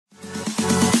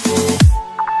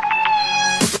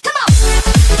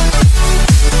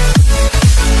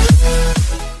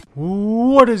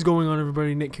What is going on,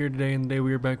 everybody? Nick here today, and today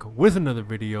we are back with another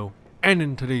video. And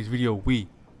in today's video we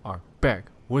are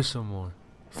back with some more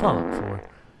Fallout 4.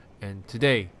 And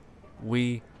today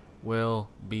we will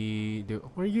be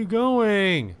where are you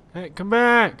going? Hey, come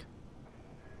back!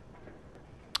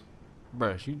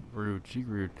 Bruh, she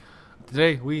rude.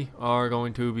 Today we are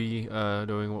going to be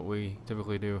doing what we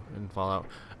typically do in Fallout.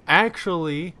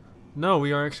 Actually, no,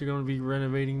 we are actually going to be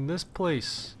renovating this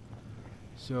place.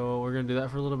 So we're gonna do that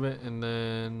for a little bit, and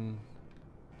then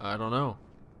I don't know,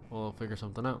 we'll figure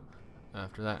something out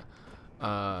after that.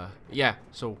 Yeah,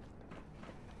 so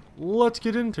let's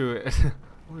get into it. I'm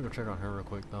gonna go check on her real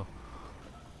quick though.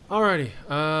 Alrighty,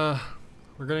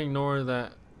 we're gonna ignore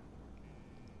that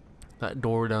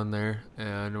door down there,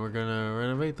 and we're gonna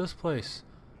renovate this place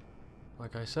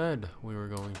like I said we were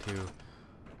going to.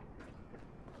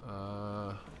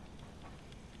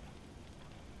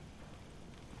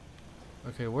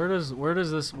 Okay, where does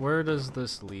this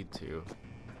lead to?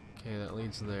 Okay, that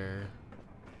leads there.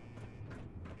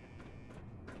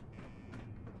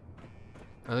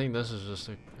 I think this is just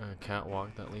a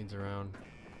catwalk that leads around.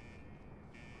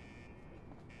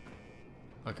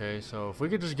 Okay, so if we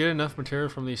could just get enough material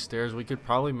from these stairs, we could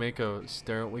probably make a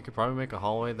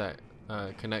hallway that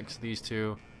connects these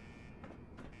two,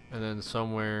 and then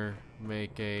somewhere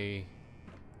make a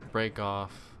break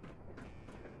off.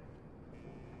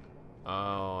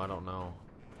 Oh, I don't know.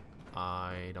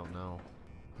 I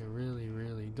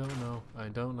really don't know. I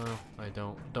don't know. I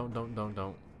don't.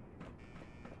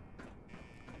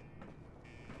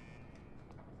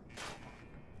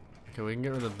 Okay, we can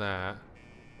get rid of that.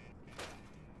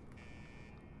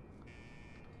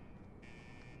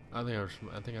 I think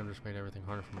I've just made everything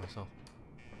harder for myself.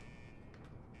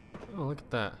 Oh, look at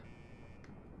that.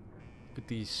 Look at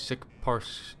these sick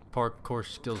parkour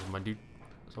skills, my dude.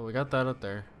 So we got that up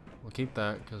there. We'll keep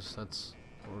that because that's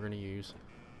what we're gonna use.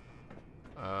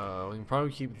 We can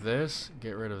probably keep this,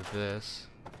 get rid of this.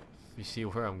 If you see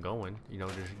where I'm going, you know,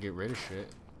 just get rid of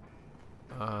shit.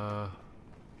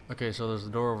 Okay, so there's a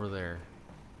door over there.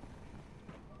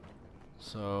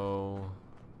 So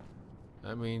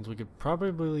that means we could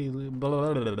probably leave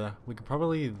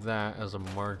that as a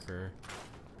marker.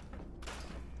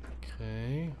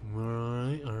 Okay,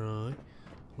 alright,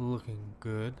 looking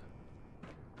good.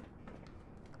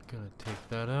 Gonna take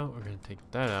that out. We're gonna take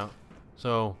that out.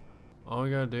 So all we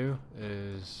gotta do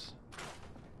is,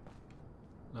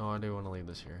 no, I do want to leave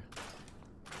this here.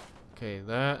 Okay,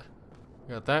 that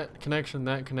we got that connection,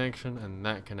 and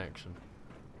that connection,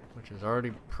 which is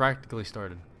already practically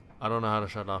started. I don't know how to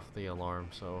shut off the alarm,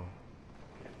 so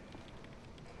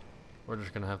we're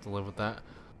just gonna have to live with that.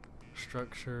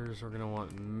 Structures, we're gonna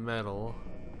want metal.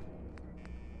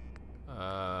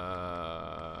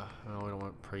 No, we don't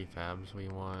want prefabs. We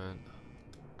want.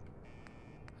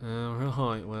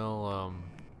 Well,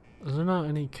 is there not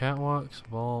any catwalks,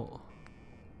 vault,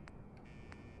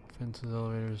 fences,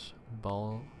 elevators,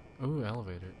 ball? Ooh,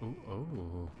 elevator.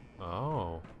 Ooh,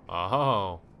 oh.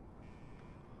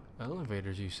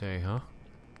 Elevators, you say, huh?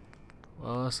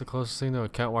 Well, that's the closest thing to a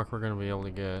catwalk we're gonna be able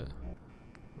to get.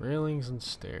 Railings and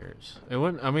stairs. It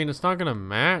wouldn't. I mean, it's not gonna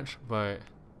match, but.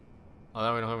 Oh,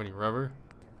 that we don't have any rubber?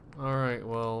 Alright,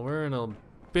 well, we're in a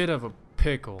bit of a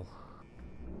pickle.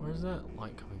 Where's that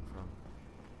light coming from?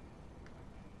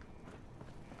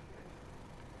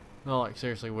 No, like,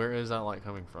 seriously, where is that light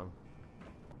coming from?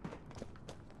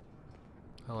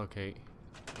 Hello, Kate.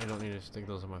 You don't need to stick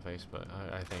those in my face, but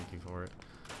I thank you for it.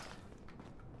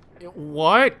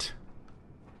 What?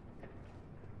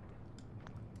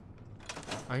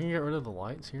 I can get rid of the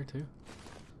lights here, too?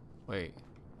 Wait.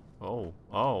 Oh.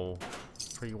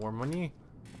 Pre-war money?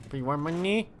 Pre-war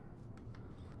money?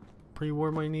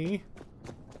 Pre-war money?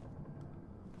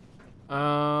 Oh.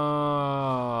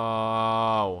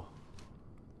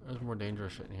 There's more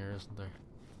dangerous shit in here, isn't there?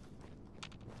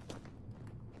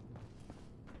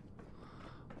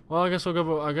 Well, I guess we'll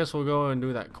go and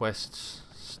do that quest.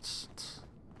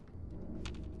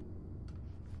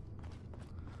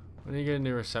 We need to get a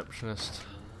new receptionist.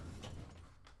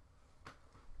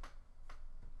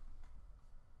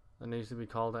 That needs to be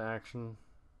called to action.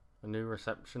 The new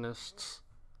receptionists.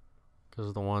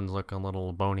 Because the ones look a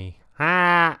little bony.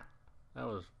 Ha! That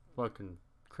was fucking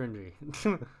cringy.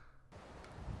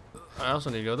 I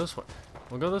also need to go this way.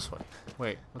 We'll go this way.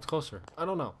 Wait, what's closer? I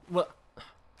don't know. What?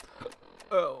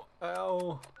 Oh,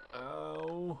 ow.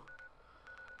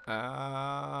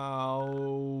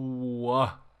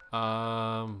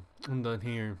 I'm done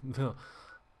here.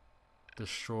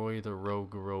 Destroy the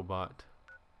rogue robot.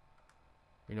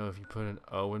 You know, if you put an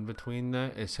O in between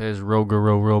that, it says Rogo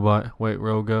Robot. Wait,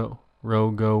 Rogo.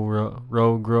 Rogo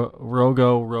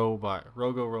robot.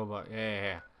 Rogo robot.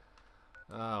 Yeah.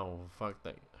 Oh, fuck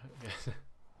that.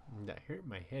 That hurt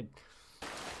my head.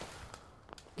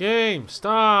 Game,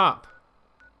 stop!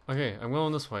 Okay, I'm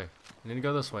going this way. I need to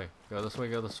go this way. Go this way,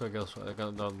 go this way, go this way.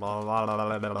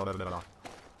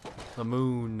 The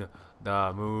moon.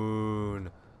 The moon.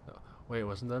 Wait,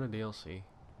 wasn't that a DLC?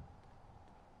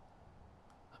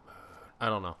 I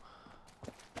don't know.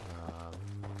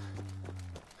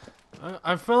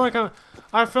 I feel like I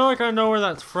know where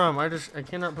that's from. I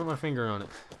cannot put my finger on it.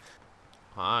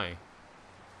 Hi.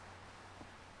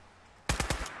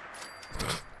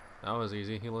 That was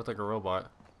easy. He looked like a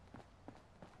robot.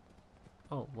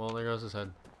 Oh, well, there goes his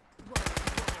head.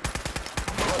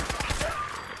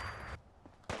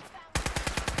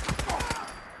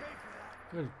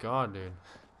 Good God, dude.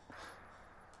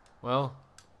 Well,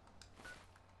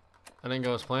 I didn't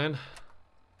go as planned.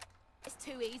 It's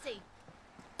too easy.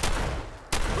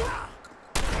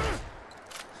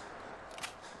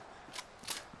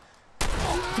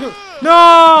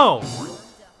 No!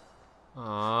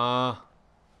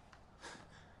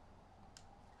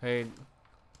 Hey,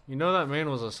 you know that man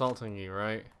was assaulting you,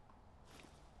 right?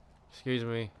 Excuse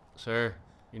me, sir.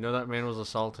 You know that man was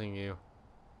assaulting you.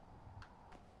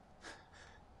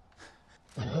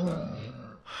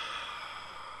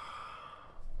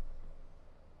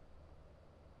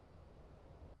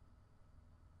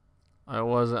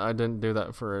 I didn't do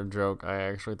that for a joke. I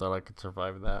actually thought I could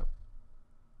survive that.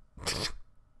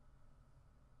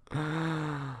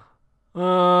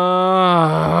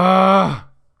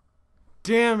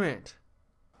 Damn it.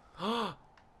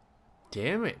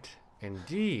 Damn it.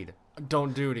 Indeed.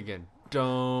 Don't do it again.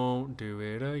 Don't do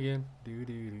it again. I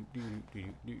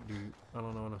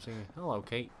don't know what I'm singing. Hello,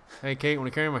 Kate. Hey, Kate,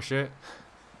 wanna carry my shit?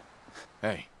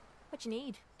 Hey. What you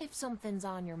need? If something's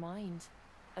on your mind,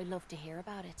 I'd love to hear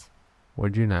about it.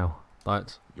 What'd you know?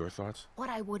 Thoughts? Your thoughts? What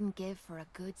I wouldn't give for a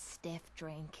good stiff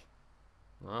drink.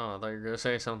 Oh, I thought you were gonna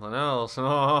say something else.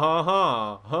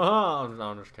 No,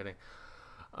 I'm just kidding.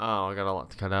 Oh, I got a lot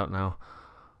to cut out now.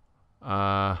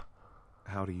 How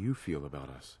do you feel about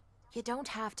us? You don't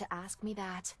have to ask me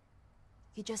that.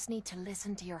 You just need to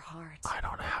listen to your heart. I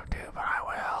don't have to, but I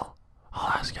will. I'll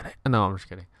ask it. No, I'm just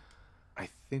kidding. I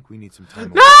think we need some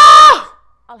time. No!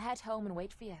 I'll head home and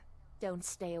wait for you. Don't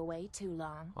stay away too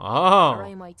long. Oh. Or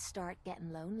I might start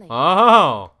getting lonely.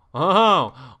 Oh.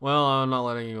 Oh. Well, I'm not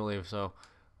letting you leave, so.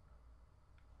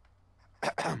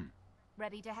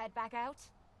 Ready to head back out?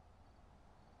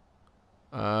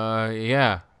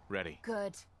 Yeah. Ready.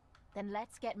 Good. Then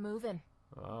let's get moving.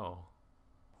 Oh.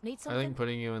 Need something? I think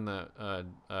putting you in the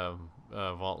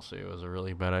vault suit was a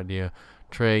really bad idea.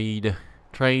 Trade.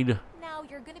 Now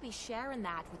you're gonna be sharing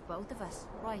that with both of us,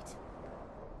 right?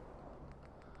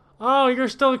 Oh, you're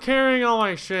still carrying all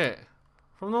my shit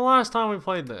from the last time we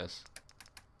played this.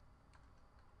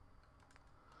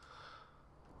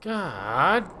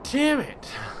 God damn it.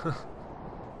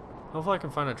 Hopefully I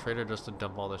can find a trader just to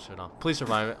dump all this shit off. Please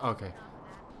survive it. Okay.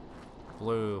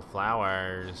 Blue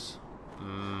flowers.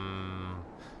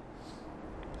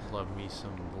 Love me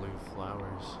some blue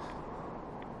flowers.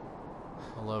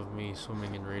 I love me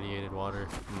swimming in radiated water.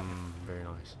 Very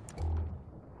nice.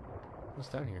 What's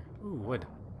down here? Ooh, wood.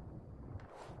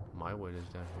 My wood is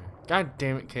down here. God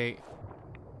damn it, Kate.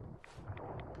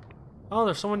 Oh,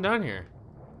 there's someone down here.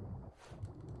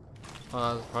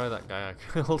 Oh, that's probably that guy I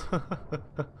killed.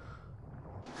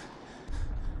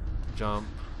 Jump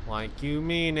like you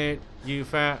mean it, you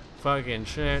fat fucking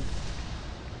shit.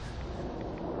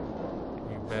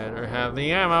 You better have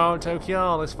the ammo to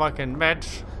kill this fucking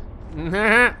bitch.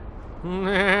 I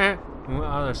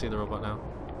see the robot now.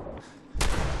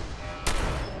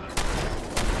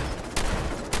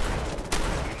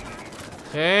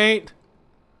 Kate!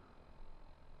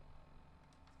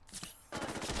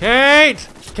 Kate!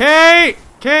 Kate!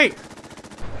 Kate!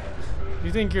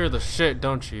 You think you're the shit,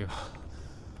 don't you?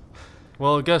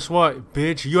 Well, guess what,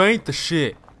 bitch? You ain't the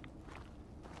shit.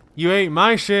 You ain't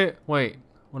my shit. Wait,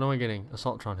 what am I getting?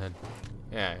 Assaultron head.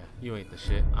 Yeah, you ain't the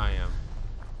shit. I am.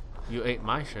 You ate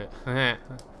my shit. Okay.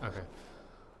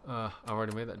 I've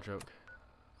already made that joke.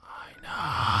 I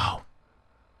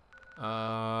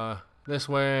know. This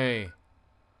way.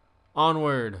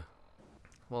 Onward.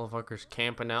 Motherfucker's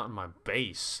camping out in my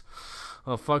base.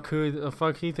 Oh, fuck who the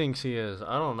fuck he thinks he is.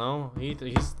 I don't know. He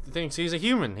thinks he's a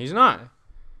human. He's not.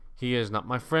 He is not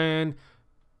my friend.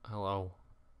 Hello.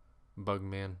 Bug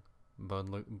man. Bug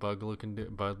looking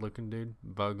dude. Bug looking dude.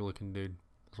 That's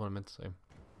what I meant to say.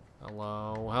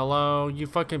 Hello, you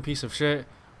fucking piece of shit.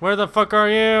 Where the fuck are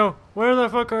you? I'm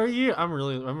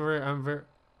very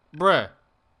bruh.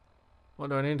 What,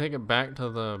 do I need to take it back to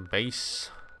the base?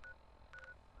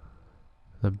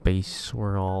 The base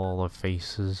where all the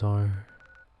faces are.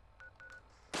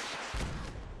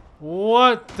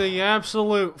 What the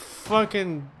absolute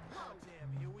fucking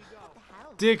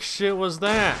dick shit was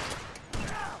that?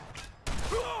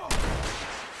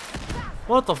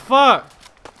 What the fuck?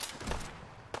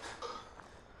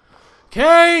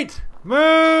 Kate!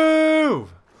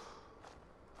 Move!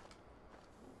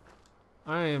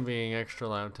 I am being extra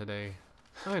loud today.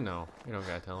 I know. You don't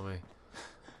gotta tell me.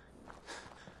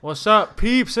 What's up,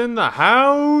 peeps in the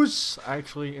house?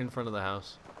 Actually, in front of the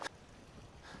house.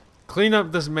 Clean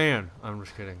up this man. I'm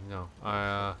just kidding. No. Go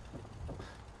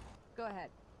ahead.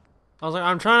 I was like,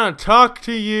 I'm trying to talk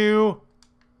to you.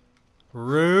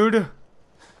 Rude.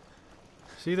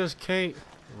 See this, Kate?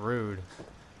 Rude.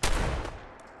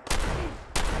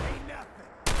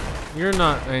 You're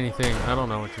not anything. I don't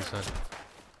know what you said.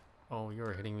 Oh,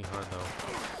 you're hitting me hard, though.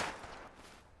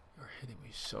 You're hitting me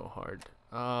so hard.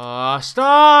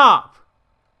 Stop!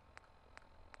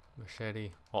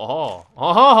 Machete. Oh.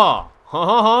 Oh.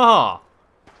 Oh.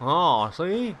 Oh.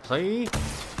 See? See?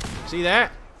 See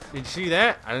that? Did you see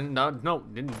that? I didn't. No.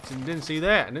 Didn't see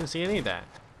that. I didn't see any of that.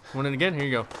 Want it again? Here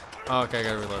you go. Oh, okay, I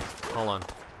gotta reload. Hold on.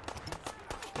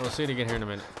 We'll see it again here in a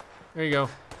minute. There you go.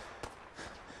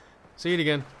 See it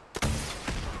again.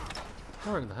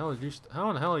 How in the hell are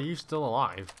you still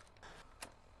alive?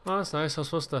 Oh, that's nice. I was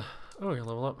supposed to. Oh, we can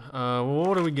level up.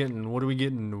 What are we getting? What are we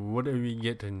getting? What are we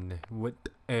getting? What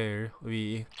are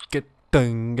we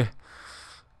getting?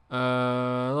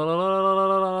 I'd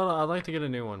like to get a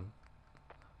new one.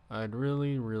 I'd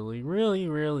really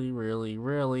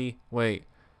wait.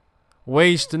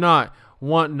 Waste not,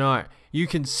 want not. You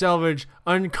can salvage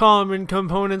uncommon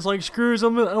components like screws,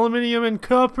 aluminium, and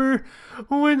copper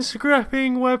when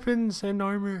scrapping weapons and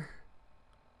armor.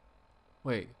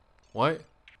 Wait, what?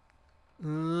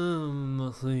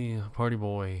 Let's see. Party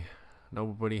boy.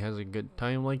 Nobody has a good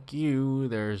time like you.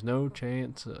 There's no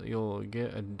chance you'll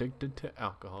get addicted to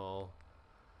alcohol.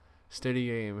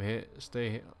 Steady aim,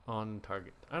 stay on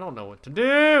target. I don't know what to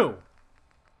do!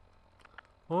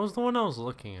 What was the one I was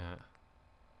looking at?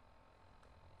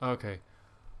 Okay.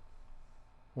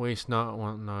 Waste not,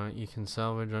 want not. You can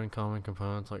salvage uncommon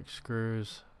components like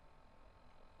screws.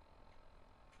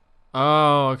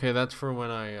 Oh, okay. That's for when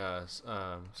I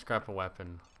scrap a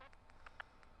weapon,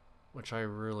 which I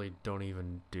really don't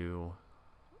even do.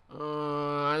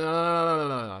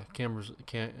 Chem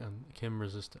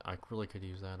resistant. I really could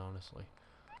use that, honestly.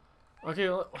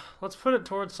 Okay, let's put it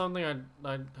towards something I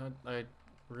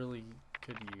really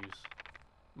could use.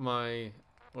 My,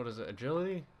 what is it?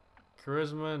 Agility,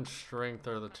 charisma, and strength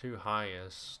are the two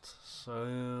highest.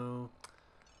 So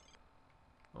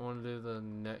I want to do the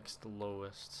next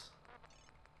lowest.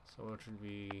 So which would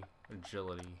be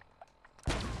agility.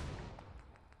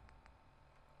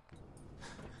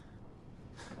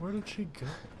 Where did she go?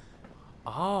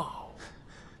 Oh.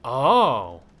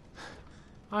 Oh.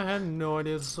 I had no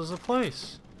idea this was a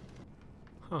place.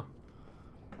 Huh.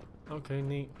 Okay,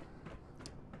 neat.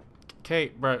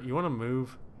 Kate, Brett, you want to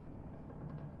move?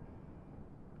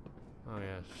 Oh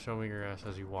yeah, show me your ass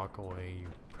as you walk away, you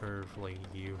perv lady,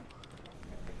 you.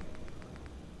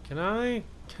 Can I?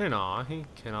 If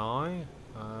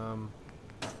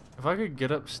I could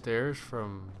get upstairs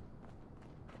from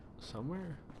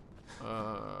somewhere?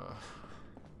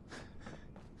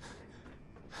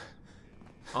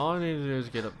 All I need to do is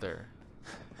get up there.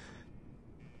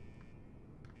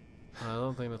 I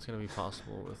don't think that's going to be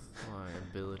possible with my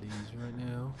abilities right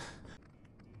now.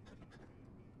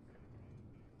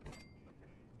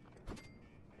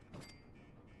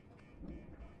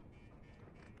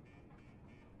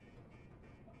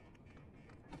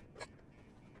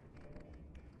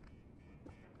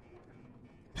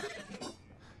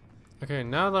 Okay,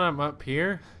 now that I'm up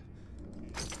here,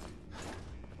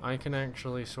 I can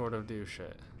actually sort of do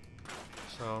shit.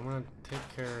 So I'm gonna take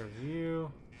care of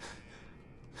you.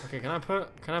 Okay, can I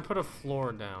put a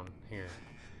floor down here?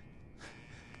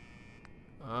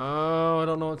 Oh, I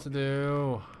don't know what to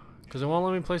do. Cause it won't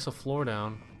let me place a floor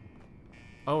down.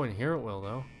 Oh, and here it will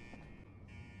though.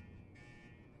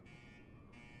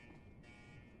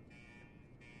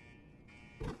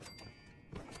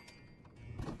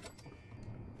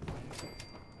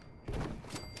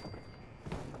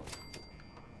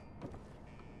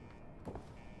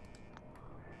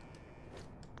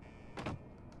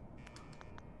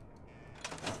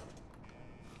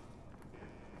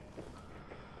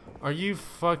 Are you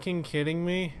fucking kidding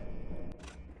me?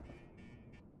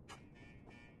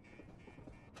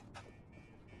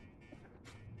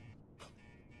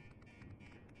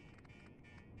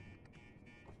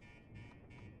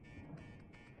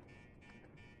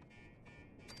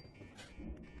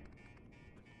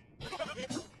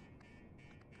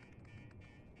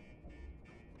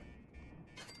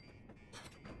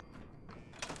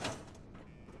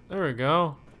 There we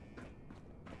go.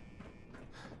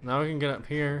 Now we can get up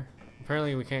here.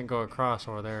 Apparently we can't go across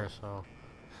over there, so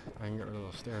I can get rid of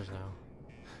those stairs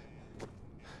now.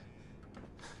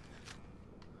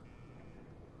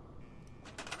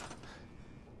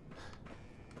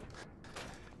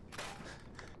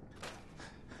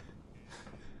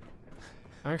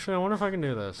 Actually, I wonder if I can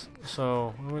do this.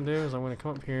 So what I'm gonna do is I'm gonna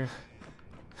come up here,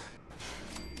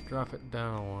 drop it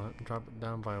down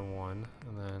by one,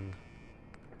 and then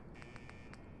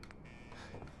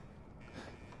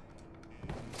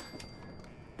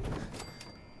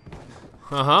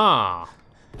haha.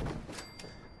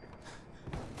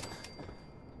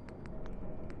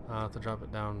 I'll have to drop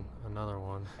it down another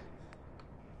one.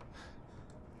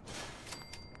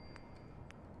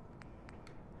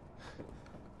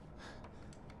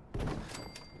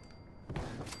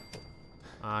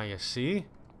 You see?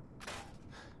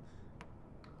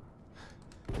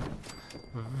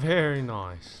 Very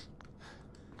nice.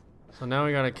 So now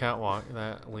we got a catwalk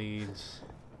that leads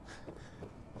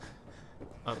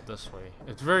up this way.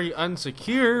 It's very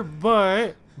unsecure,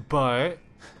 but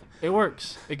it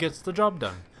works. It gets the job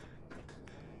done.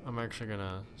 I'm actually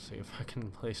gonna see if I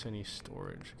can place any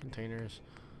storage containers.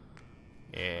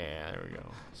 Yeah, there we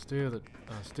go.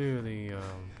 Let's do the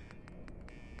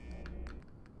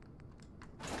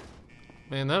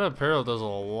man, that apparel does a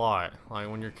lot. Like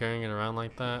when you're carrying it around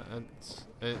like that,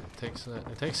 it takes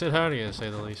it out of you, to say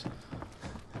the least.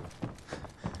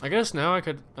 I guess now I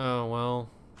could. Well,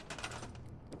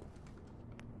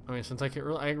 I mean, since I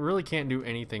really can't do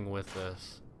anything with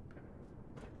this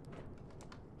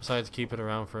besides keep it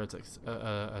around for its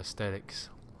aesthetics.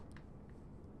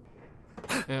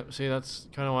 Yep. See, that's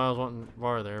kind of why I was wanting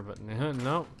bar there, but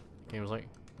nope. Game's like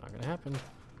not gonna happen.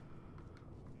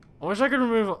 I wish I could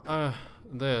remove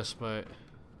this, but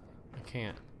I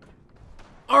can't.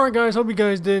 Alright guys, hope you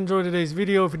guys did enjoy today's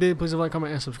video. If you did, please like,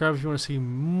 comment, and subscribe. If you want to see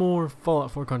more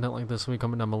Fallout 4 content like this,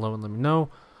 comment down below and let me know.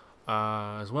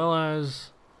 As well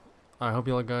as, I hope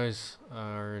you all guys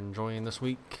are enjoying this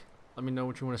week. Let me know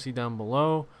what you want to see down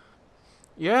below.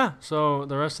 Yeah, so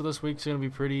the rest of this week's going to be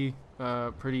pretty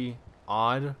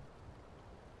odd.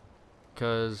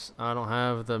 Because I don't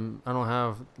have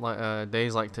like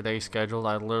days like today scheduled.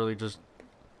 I literally just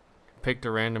picked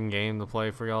a random game to play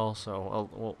for y'all,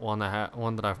 so one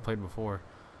that I've played before.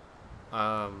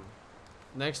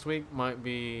 Next week might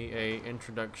be a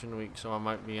introduction week, so I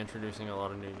might be introducing a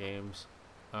lot of new games.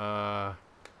 So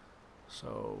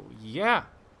yeah,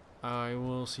 I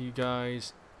will see you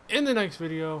guys in the next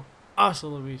video. Hasta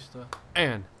la vista,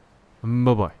 and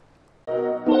bye bye.